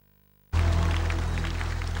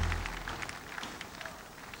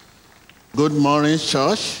Good morning,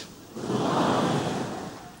 church.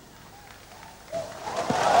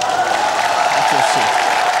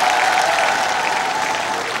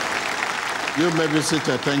 You may be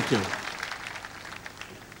seated. Thank you.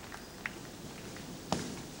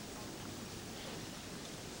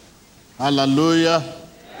 Hallelujah.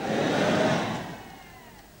 Amen.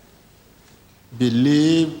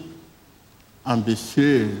 Believe and be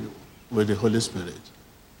filled with the Holy Spirit.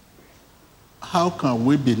 How can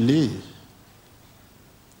we believe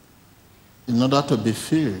in order to be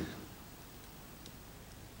filled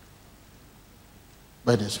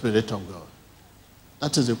by the Spirit of God?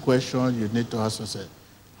 That is the question you need to ask yourself.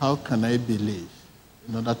 How can I believe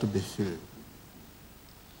in order to be filled?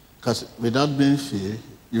 Because without being filled,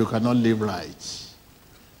 you cannot live right.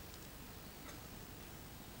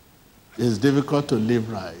 It's difficult to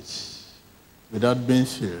live right without being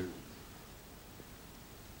filled.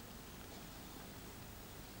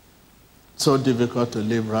 So difficult to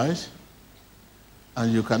live right,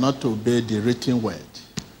 and you cannot obey the written word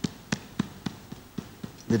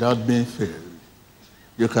without being filled.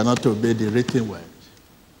 You cannot obey the written word.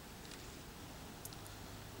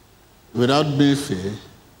 Without being filled,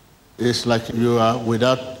 it's like you are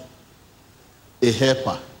without a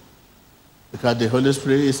helper, because the Holy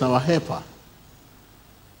Spirit is our helper.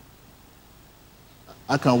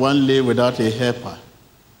 How can one live without a helper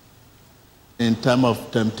in time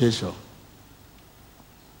of temptation?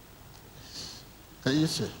 Can you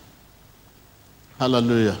see?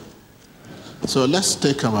 Hallelujah. So let's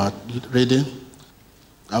take our reading.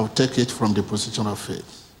 I'll take it from the position of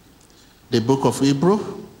faith. The book of Hebrews,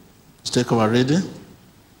 let's take our reading.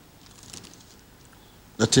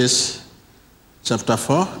 That is chapter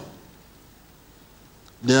 4.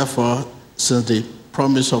 Therefore, since the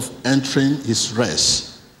promise of entering his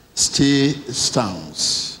rest still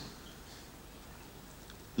stands,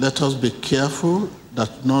 let us be careful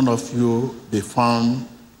that none of you be found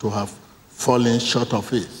to have fallen short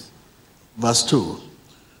of it. Verse 2.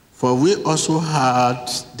 For we also heard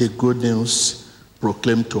the good news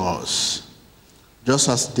proclaimed to us, just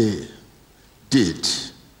as they did,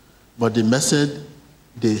 but the message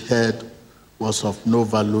they heard was of no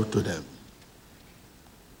value to them,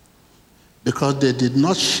 because they did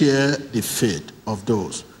not share the faith of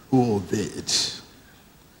those who obeyed.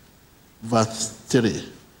 Verse 3.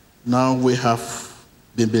 Now we have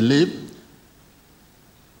been believed,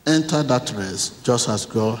 enter that rest, just as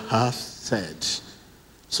God has said.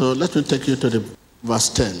 So let me take you to the verse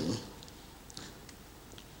 10.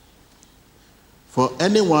 For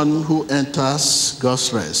anyone who enters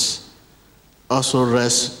God's rest also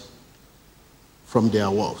rests from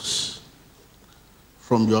their works,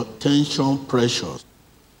 from your tension pressures,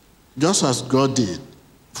 just as God did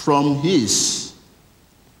from his.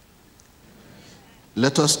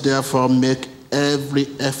 Let us therefore make every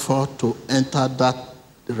effort to enter that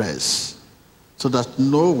rest, so that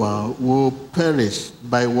no one will perish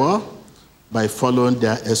by what? By following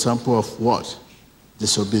their example of what?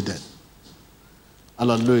 Disobedience.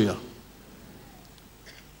 Hallelujah.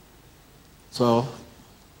 So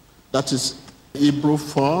that is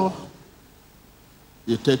Hebrews 4.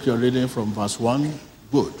 You take your reading from verse 1.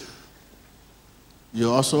 Good.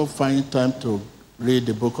 You also find time to read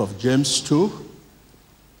the book of James 2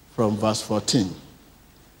 from verse 14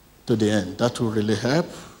 to the end. That will really help.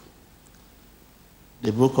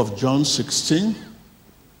 The book of John 16,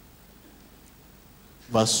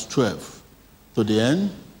 verse 12 to the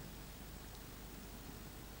end.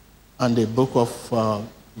 And the book of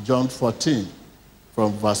John 14,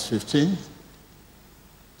 from verse 15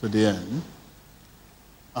 to the end.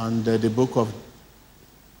 And the book of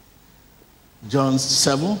John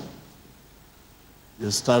 7, you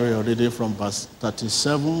start your reading from verse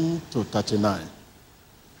 37 to 39.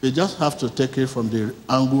 You just have to take it from the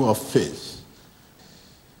angle of faith.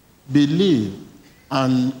 Believe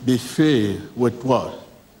and be filled with what?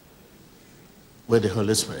 With the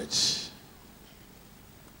Holy Spirit.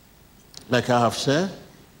 Like I have said,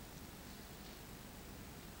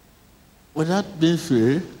 without being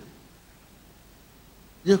filled,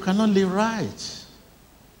 you cannot live right.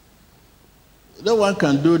 No one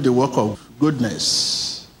can do the work of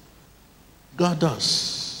goodness. God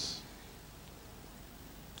does.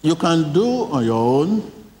 You can do on your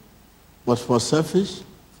own, but for selfish,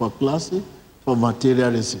 for classy, for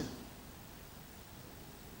materialism.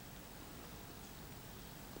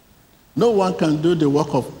 No one can do the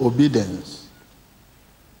work of obedience,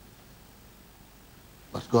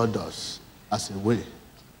 but God does as a way.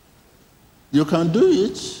 You can do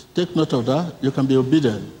it, take note of that. You can be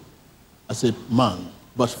obedient as a man,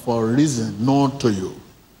 but for a reason known to you.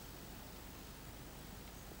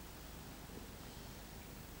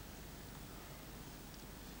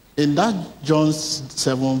 In that John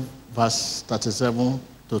 7, verse 37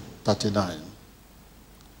 to 39,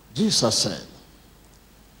 Jesus said,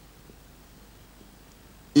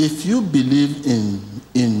 if you believe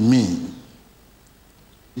in me,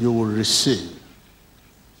 you will receive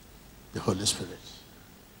the Holy Spirit.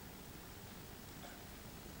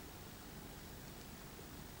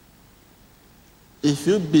 If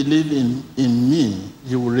you believe in me,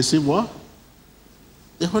 you will receive what?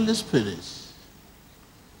 The Holy Spirit.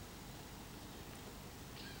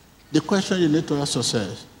 The question you need to ask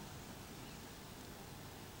yourself,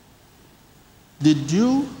 did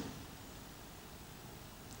you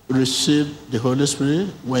receive the Holy Spirit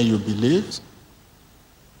when you believed?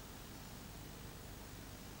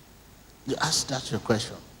 You ask that your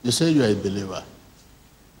question. You say you are a believer.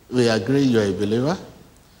 We agree you are a believer.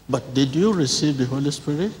 But did you receive the Holy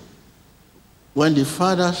Spirit? When the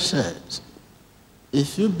Father said,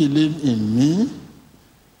 if you believe in me,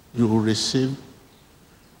 you will receive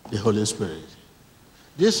the Holy Spirit.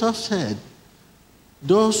 Jesus said,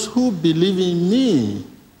 those who believe in me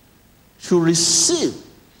should receive.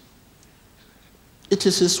 It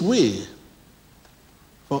is his way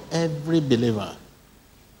for every believer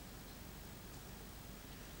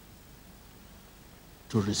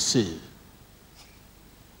to receive,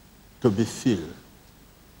 to be filled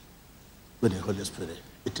with the Holy Spirit.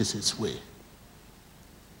 It is his way.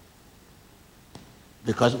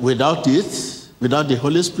 Because without it, without the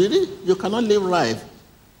Holy Spirit, you cannot live life.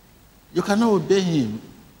 You cannot obey him.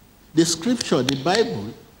 The scripture, the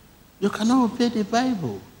Bible, you cannot obey the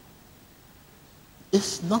Bible.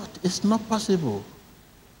 It's not possible.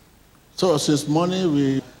 So since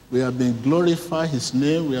morning we have been glorifying his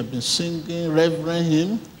name, we have been singing, revering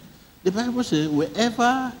him. The Bible says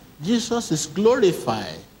wherever Jesus is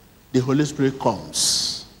glorified, the Holy Spirit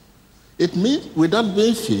comes. It means without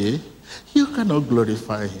being filled, you cannot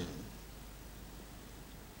glorify him.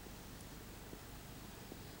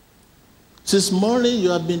 Since morning you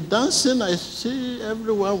have been dancing. I see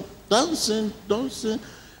everyone dancing.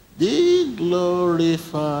 Be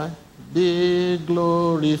glorified, be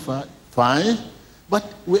glorified. Fine. But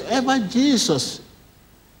wherever Jesus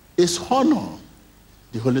is honored,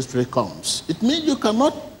 the Holy Spirit comes. It means you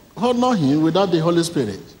cannot honor him without the Holy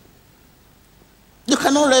Spirit. You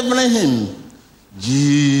cannot reverence him.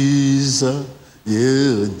 Jesus,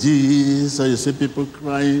 yeah, Jesus. You see people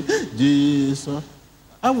crying, Jesus.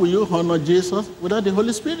 How will you honor Jesus without the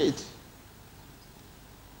Holy Spirit?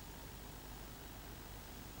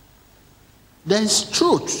 There is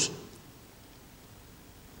truth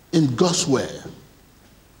in God's word.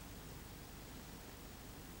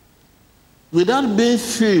 Without being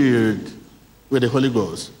filled with the Holy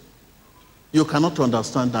Ghost, you cannot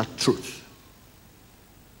understand that truth.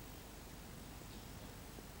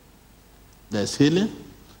 There is healing,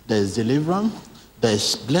 there is deliverance, there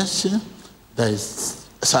is blessing, there is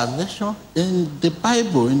salvation in the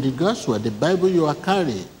Bible, in the gospel, the Bible you are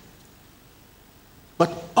carrying.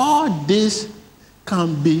 But all this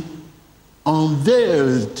can be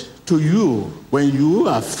unveiled to you when you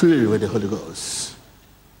are filled with the Holy Ghost.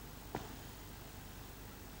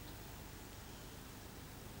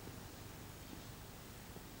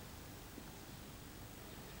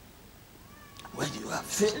 When you are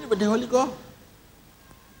filled with the Holy Ghost,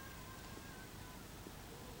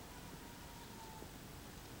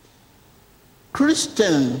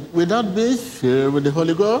 Christian without being filled with the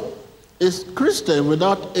Holy Ghost is Christian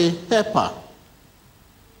without a helper.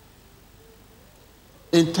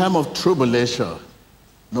 In time of tribulation,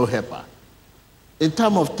 no helper. In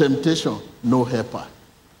time of temptation, no helper.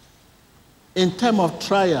 In time of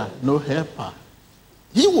trial, no helper.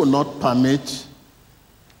 He will not permit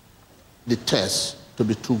the test to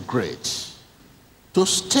be too great. To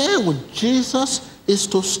stay with Jesus is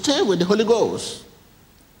to stay with the Holy Ghost.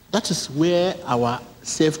 That is where our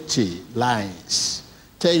safety lies.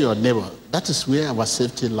 Tell your neighbor, that is where our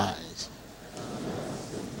safety lies.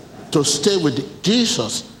 To stay with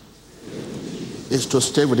Jesus is to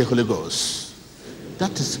stay with the Holy Ghost.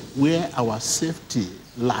 That is where our safety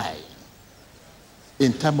lies.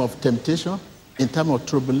 In time of temptation, in time of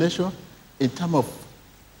tribulation, in time of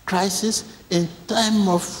crisis, in time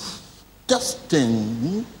of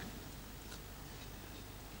testing,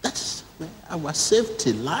 that's where our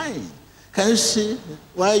safety lies. Can you see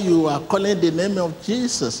why you are calling the name of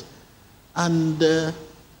Jesus and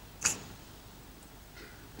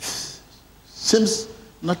seems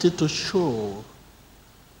nothing to show?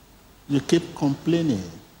 You keep complaining.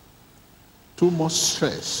 Too much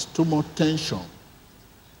stress, too much tension.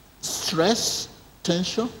 Stress,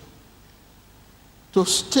 tension. To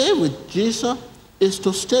stay with Jesus is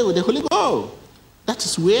to stay with the Holy Ghost. That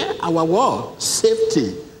is where our world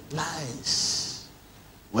safety lies.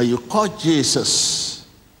 When you call Jesus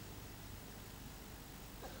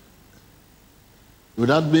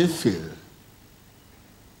without being filled,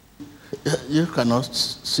 you cannot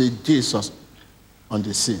see Jesus on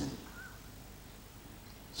the scene.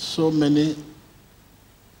 So many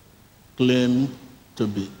claim to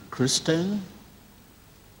be Christian.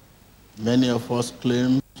 Many of us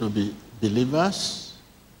claim to be believers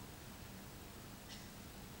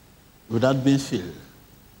without being filled.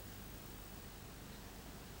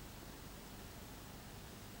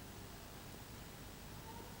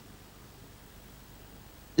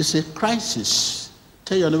 It's a crisis.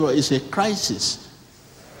 Tell your neighbor, it's a crisis.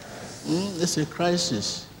 It's a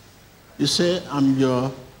crisis. You say, I'm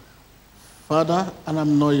your father and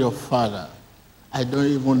I'm not your father. I don't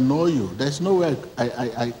even know you. There's no way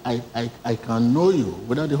I can know you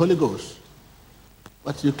without the Holy Ghost.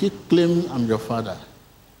 But you keep claiming I'm your father.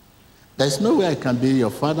 There's no way I can be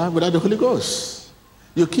your father without the Holy Ghost.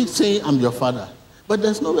 You keep saying I'm your father. But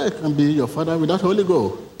there's no way I can be your father without Holy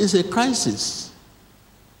Ghost. It's a crisis.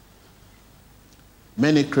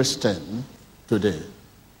 Many Christians today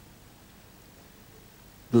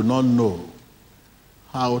do not know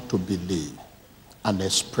how to believe and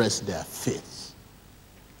express their faith.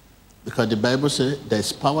 Because the Bible says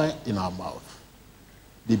there's power in our mouth.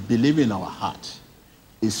 The belief in our heart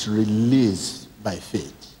is released by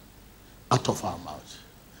faith out of our mouth.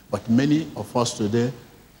 But many of us today,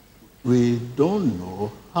 we don't know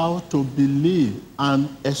how to believe and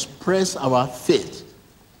express our faith.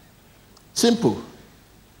 Simple.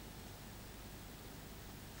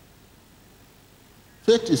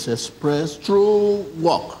 Faith is expressed through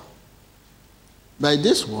work. By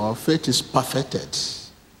this word, faith is perfected.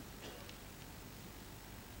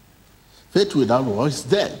 Faith without work is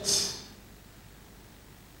dead.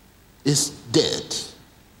 It's dead.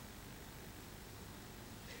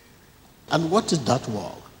 And what is that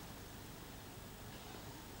work?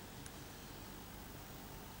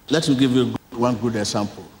 Let me give you one good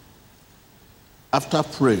example. After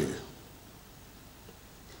prayer,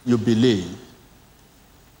 you believe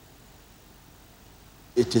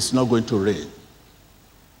it is not going to rain.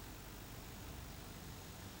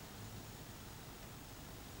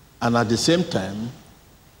 And at the same time,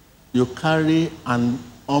 you carry an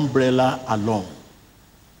umbrella along.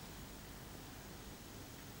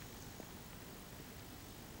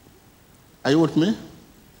 Are you with me?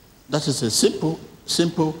 That is a simple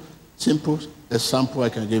example I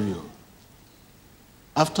can give you.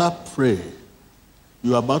 After prayer,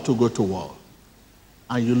 you are about to go to war,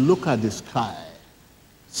 and you look at the sky,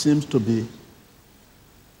 seems to be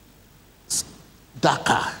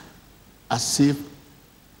darker, as if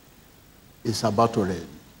it's about to rain.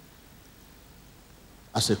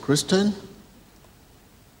 As a Christian,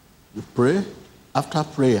 you pray. After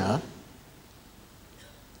prayer,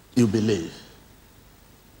 you believe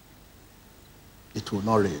it will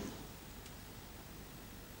not rain.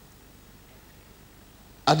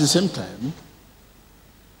 At the same time,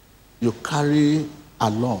 you carry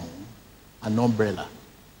along an umbrella.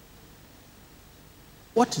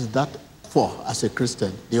 What is that for as a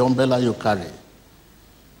Christian, the umbrella you carry?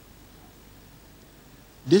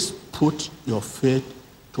 This puts your faith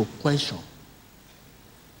to question.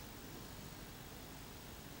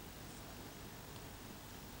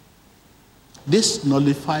 This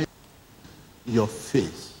nullifies your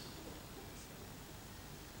faith.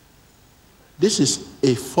 This is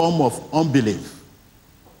a form of unbelief.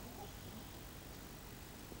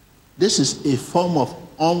 This is a form of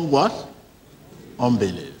what?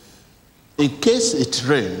 Unbelief. In case it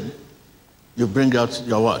rains, you bring out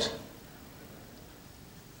your what?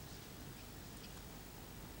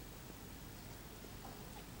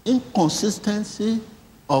 Inconsistency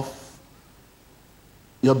of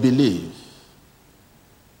your belief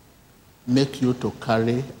make you to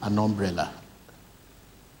carry an umbrella.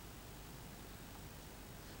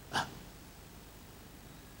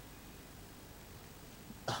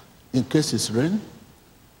 In case it's rain,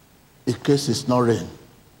 in case it's not rain.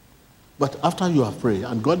 But after you have prayed,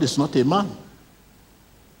 and God is not a man.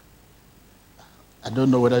 I don't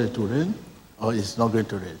know whether it will rain or it's not going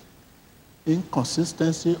to rain.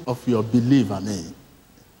 Inconsistency of your belief,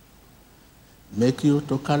 make you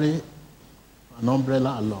to carry an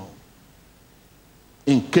umbrella along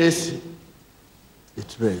in case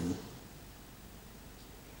it rains.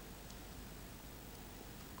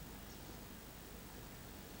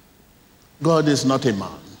 God is not a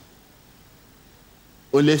man.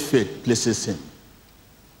 Only faith places him.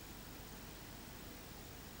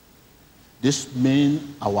 This means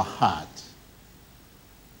our heart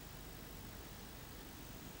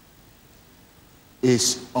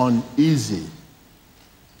is uneasy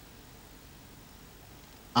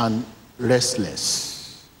and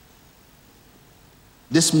restless.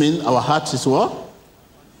 This means our heart is what?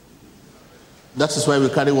 That is why we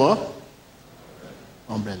carry what?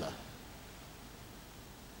 Umbrella.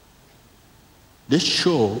 This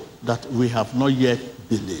shows that we have not yet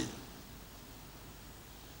believed.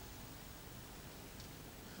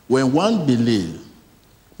 When one believes,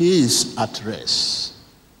 he is at rest.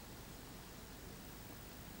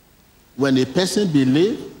 When a person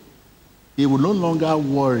believes, he will no longer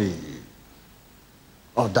worry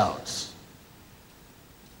or doubt.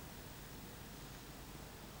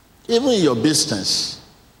 Even in your business,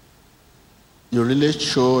 you really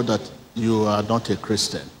show that you are not a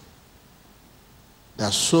Christian. There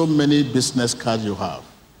are so many business cards you have.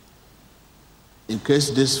 In case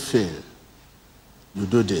this fails, you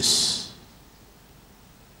do this.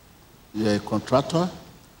 You are a contractor,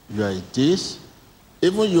 you are this.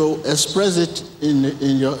 Even you express it in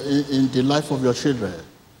the life of your children.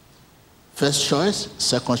 First choice,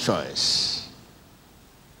 second choice.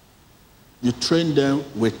 You train them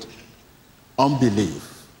with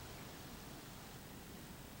unbelief.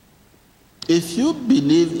 If you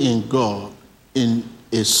believe in God in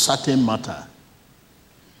a certain matter,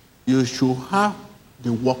 you should have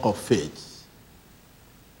the work of faith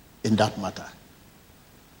in that matter.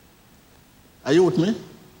 Are you with me?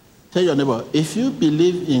 Tell your neighbor, if you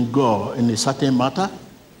believe in God in a certain matter,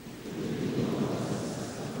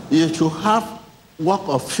 you should have work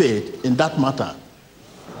of faith in that matter.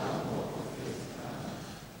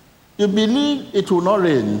 You believe it will not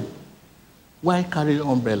rain, why carry an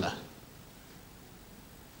umbrella?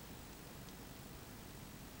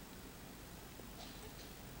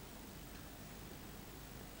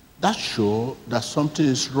 That shows that something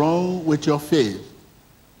is wrong with your faith.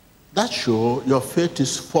 That shows your faith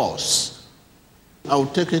is false. I will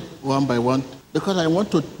take it one by one because I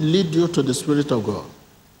want to lead you to the Spirit of God.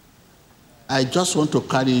 I just want to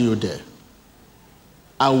carry you there.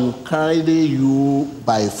 I will carry you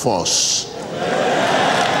by force.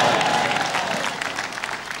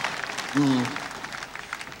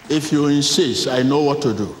 If you insist, I know what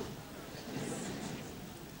to do.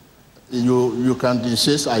 You can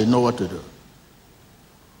insist, I know what to do.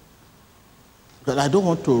 But I don't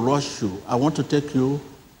want to rush you. I want to take you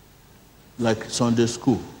like Sunday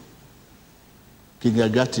school.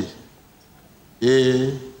 Kindergarten.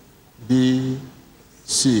 A, B,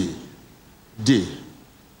 C, D.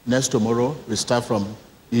 Next tomorrow, we start from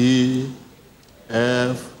E,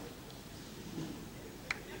 F.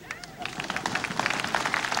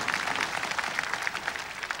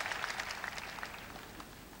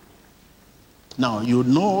 Now, you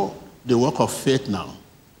know the work of faith now.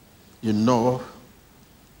 You know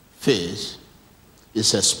faith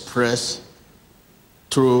is expressed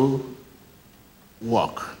through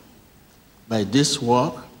work. By this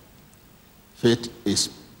work, faith is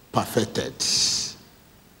perfected.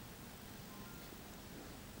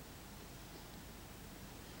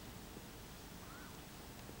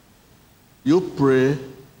 You pray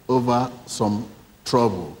over some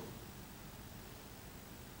trouble.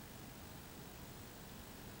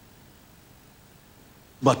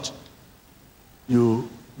 But you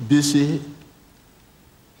busy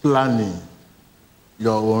planning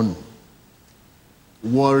your own,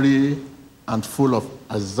 worry and full of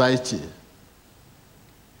anxiety,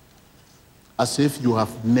 as if you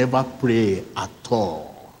have never prayed at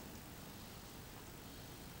all.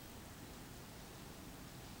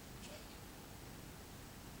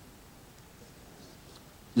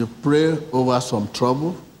 You pray over some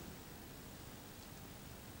trouble,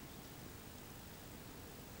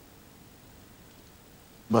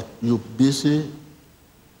 but you're busy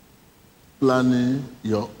planning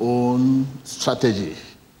your own strategy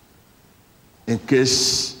in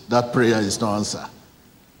case that prayer is not answered.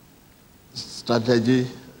 Strategy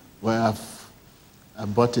where I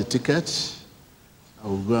bought a ticket, I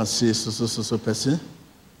will go and see so person,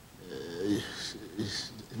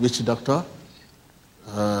 which doctor,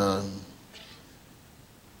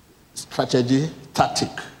 strategy, tactic,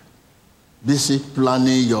 busy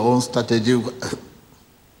planning your own strategy,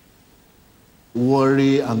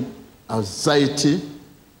 worry and anxiety,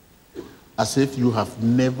 as if you have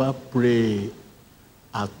never prayed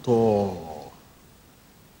at all.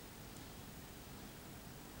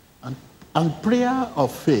 And prayer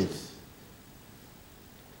of faith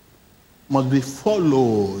must be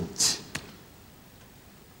followed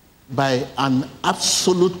by an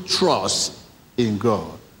absolute trust in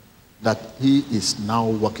God that He is now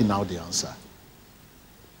working out the answer.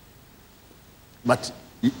 But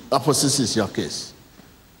the opposite is your case.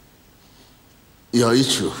 your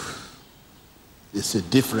issue is a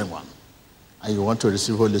different one, and you want to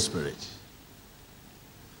receive Holy Spirit,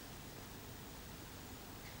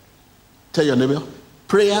 tell your neighbor,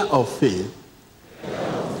 prayer of faith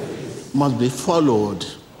must be followed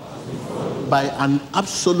by an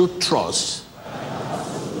absolute trust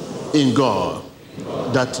in God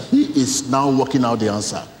that He is now working out the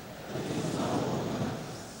answer.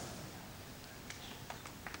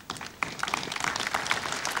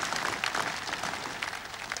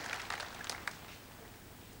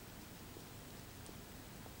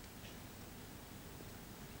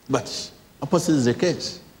 But opposite is the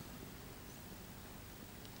case.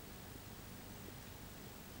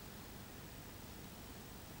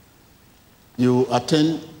 You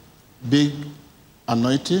attend big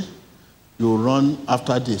anointing, you run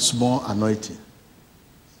after the small anointing.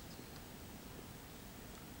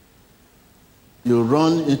 You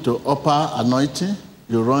run into upper anointing,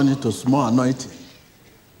 you run into small anointing.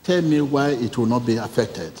 Tell me why it will not be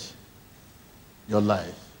affected, your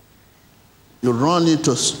life. You run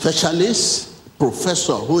into specialist,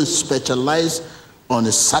 professor who is specialized on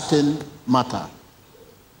a certain matter.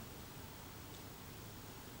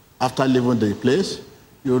 After leaving the place,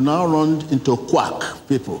 you now run into quack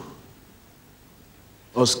people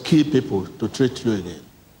or ski people to treat you again.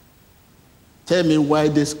 Tell me why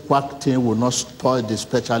this quack thing will not spoil the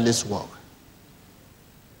specialist work.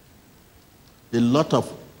 A lot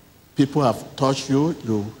of people have touched you.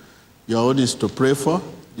 Your own is to pray for.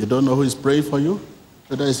 You don't know who is praying for you,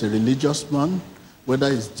 whether it's a religious man, whether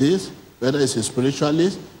it's this, whether it's a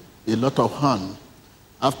spiritualist, a lot of hand.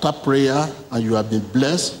 After prayer and you have been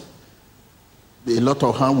blessed, a lot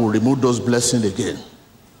of hand will remove those blessings again.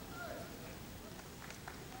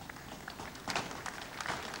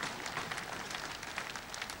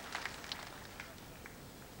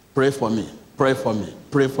 Pray for me, pray for me,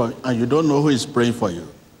 pray for me. And you don't know who is praying for you.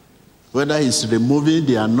 Whether he's removing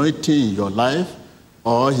the anointing in your life,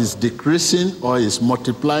 or he's decreasing, or he's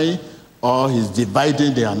multiplying, or he's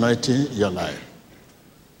dividing the anointing in your life.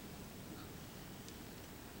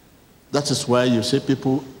 That is why you see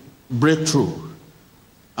people break through.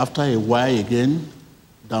 After a while again,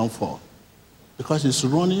 downfall. Because it's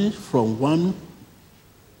running from one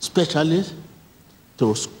specialist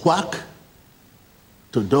to quack,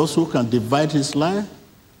 to those who can divide his life.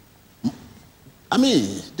 I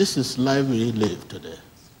mean, this is life we live today.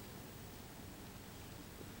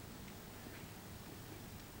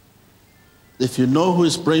 If you know who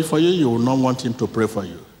is praying for you, you will not want him to pray for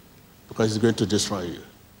you because he's going to destroy you.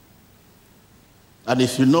 And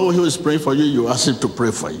if you know who is praying for you, you ask him to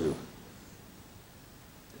pray for you.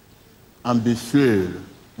 And be filled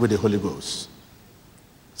with the Holy Ghost.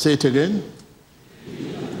 Say it again.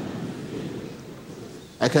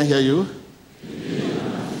 I can't hear you.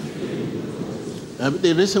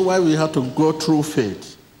 The reason why we have to go through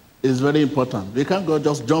faith is very important. We can't go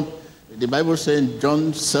just jump. The Bible says in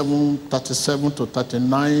John 7:37 to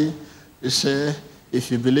 39, it says,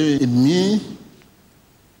 if you believe in me,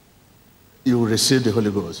 you will receive the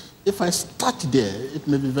Holy Ghost. If I start there, it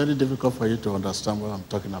may be very difficult for you to understand what I'm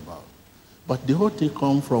talking about. But the whole thing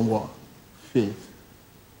comes from what? Faith.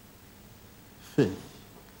 Faith.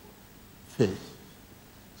 Faith.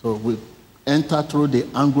 So we enter through the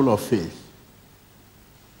angle of faith.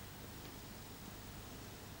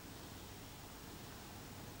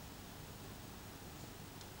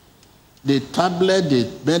 The tablet,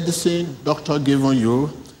 the medicine doctor given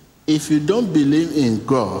you, if you don't believe in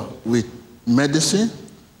God with medicine,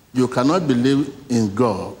 you cannot believe in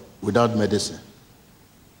God without medicine.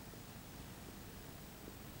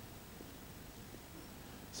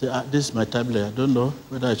 Say, this is my tablet. I don't know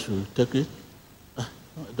whether I should take it. I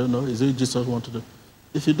don't know. Is it Jesus want to do?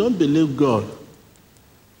 If you don't believe God,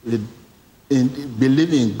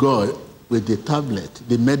 believe in God with the tablet,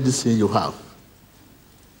 the medicine you have,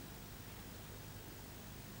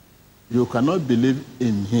 you cannot believe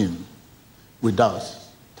in him without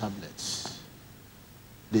tablets.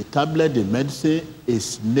 The tablet, the medicine,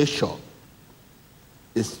 is nature.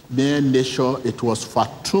 It's mere nature. It was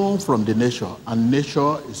fathomed from the nature, and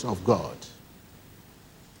nature is of God.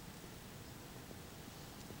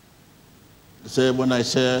 So when I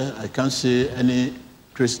say I can't see any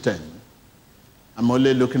Christian, I'm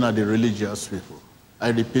only looking at the religious people. I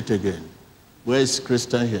repeat again, where is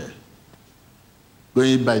Christian here?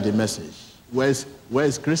 Going by the message. Where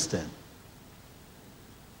is Christian?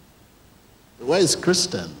 Where is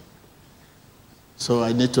Christian? So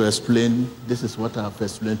I need to explain, this is what I have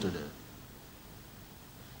explained today.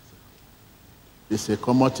 It's a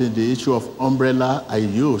common thing. The issue of umbrella I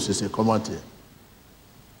use is a common thing.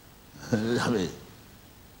 I mean,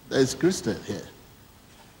 there is Christian here.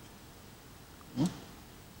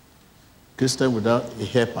 Christian without a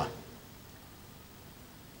helper.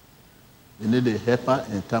 You need a helper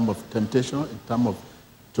in time of temptation, in time of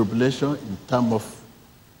tribulation, in time of,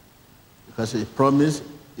 because he promised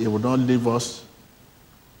he would not leave us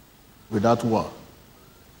without what?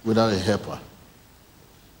 Without a helper.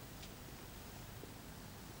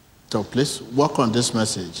 So please work on this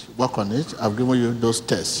message. Work on it. I've given you those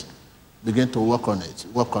tests. Begin to work on it.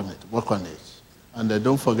 Work on it. Work on it. And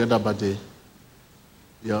don't forget about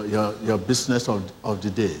your business of the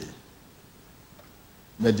day.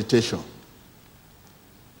 Meditation.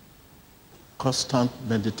 Constant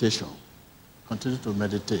meditation. Continue to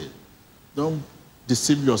meditate. Don't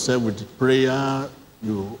deceive yourself with prayer,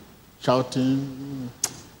 you shouting.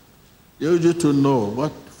 You need to know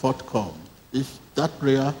what forthcomes. If that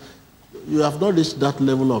prayer, you have not reached that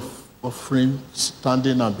level of offering,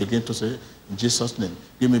 standing and begin to say, in Jesus' name,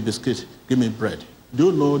 give me biscuit, give me bread. Do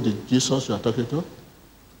you know the Jesus you are talking to?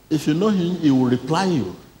 If you know him, he will reply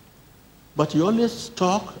you. But you always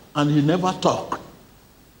talk and he never talk.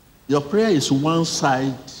 Your prayer is one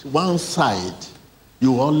side.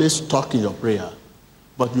 You always talk in your prayer.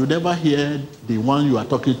 But you never hear the one you are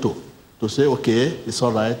talking to say, okay, it's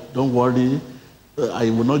all right, don't worry, I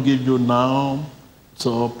will not give you now.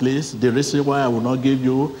 So please, the reason why I will not give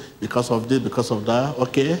you, because of this, because of that,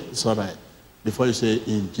 okay, it's all right. Before you say,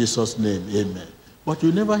 in Jesus' name, amen. But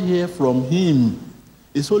you never hear from him.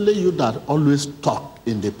 It's only you that always talk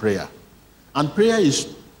in the prayer. And prayer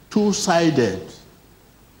is two-sided.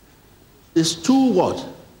 It's two what?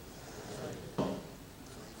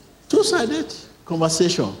 Two-sided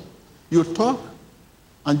conversation. You talk,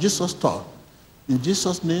 and Jesus talk. In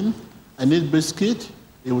Jesus' name, I need biscuit.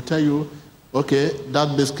 He will tell you, okay,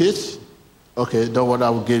 that biscuit, okay, don't worry, I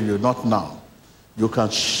will give you, not now. You can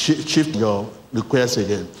shift your request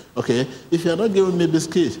again. Okay, if you are not giving me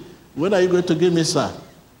biscuit, when are you going to give me, sir?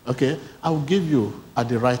 Okay, I will give you at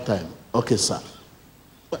the right time. Okay, sir.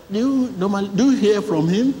 But do you hear from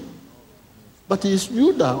him? But it's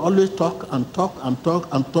you that always talk and talk and talk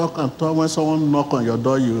and talk and talk. When someone knocks on your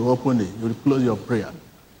door, you open it, you close your prayer.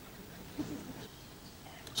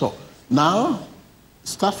 So now,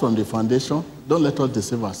 start from the foundation. Don't let us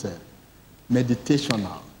deceive ourselves. Meditation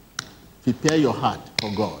now. Prepare your heart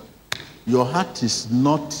for God. Your heart is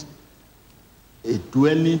not a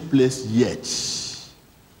dwelling place yet.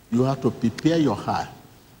 You have to prepare your heart.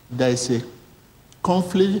 There is a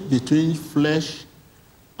conflict between flesh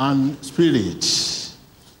and spirit.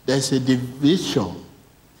 There is a division.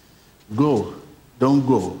 Go, don't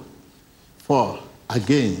go. For,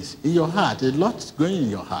 against. In your heart, a lot's going in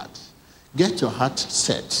your heart. Get your heart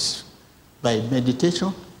set by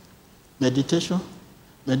meditation, meditation,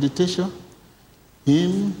 meditation,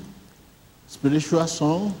 hymn, spiritual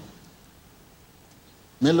song,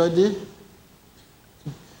 melody.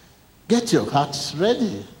 Get your heart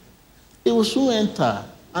ready. It will soon enter.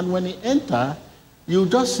 And when it enters, you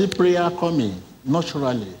just see prayer coming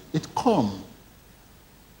naturally. It comes.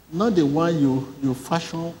 Not the one you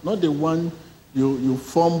fashion, not the one you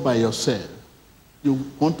form by yourself. You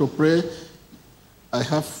want to pray, I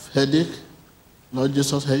have headache, Lord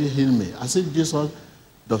Jesus, heal me. As if Jesus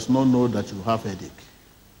does not know that you have headache.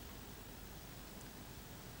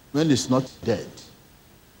 When it's not dead.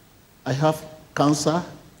 I have cancer,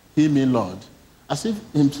 heal me, Lord. As if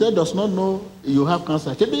himself does not know you have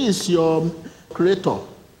cancer. Maybe it's your creator.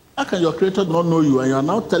 How can your creator not know you and you are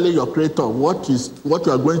now telling your creator what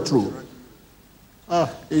you are going through?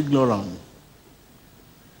 Ignorant.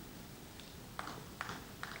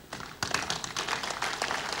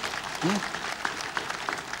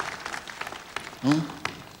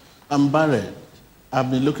 I'm barren. I've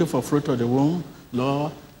been looking for fruit of the womb.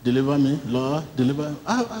 Lord, deliver me. Lord, deliver me.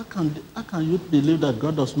 How can you believe that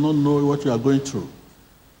God does not know what you are going through?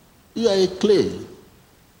 You are a clay.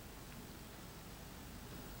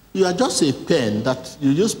 You are just a pen that you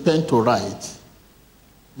use pen to write.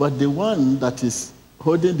 But the one that is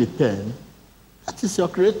holding the pen, that is your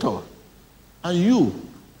creator. And you,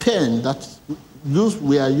 pen that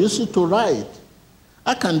we are using to write.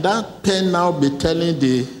 How can that pen now be telling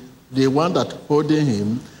the one that holding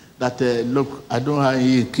him that, look, I don't have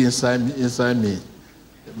ink inside me.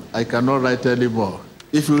 I cannot write anymore.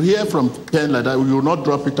 If you hear from pen like that, you will not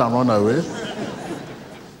drop it and run away.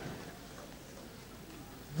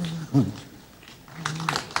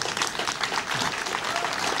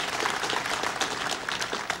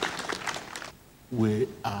 We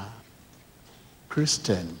are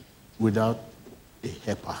Christian without a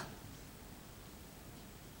helper.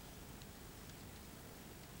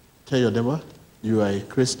 Tell your neighbor, you are a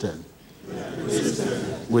Christian.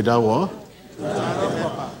 Without what?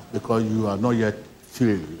 Without because you are not yet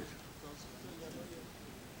filled.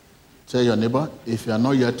 Tell your neighbor, if you are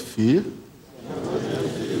not yet filled,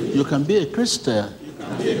 you can be a Christian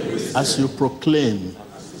as you proclaim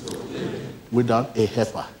without a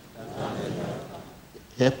helper.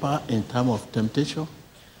 Helper in time of temptation,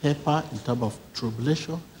 helper in time of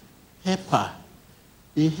tribulation, helper.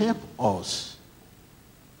 He helps us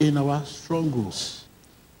in our struggles.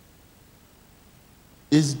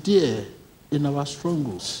 Is there in our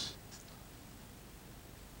struggles.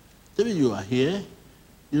 Maybe you are here,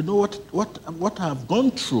 you know what I have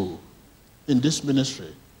gone through in this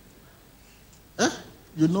ministry.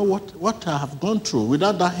 You know what I have gone through.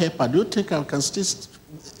 Without that helper, do you think I can still...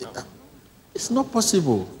 It's not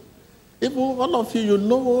possible. Even all of you, you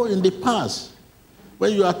know in the past,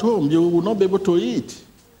 when you are at home, you will not be able to eat.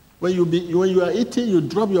 When you are eating, you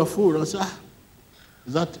drop your food and say,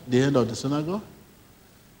 is that the end of the synagogue?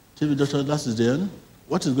 TV doctor, that is the end.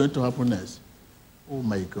 What is going to happen next? Oh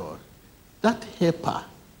my God. That helper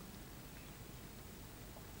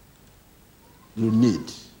you need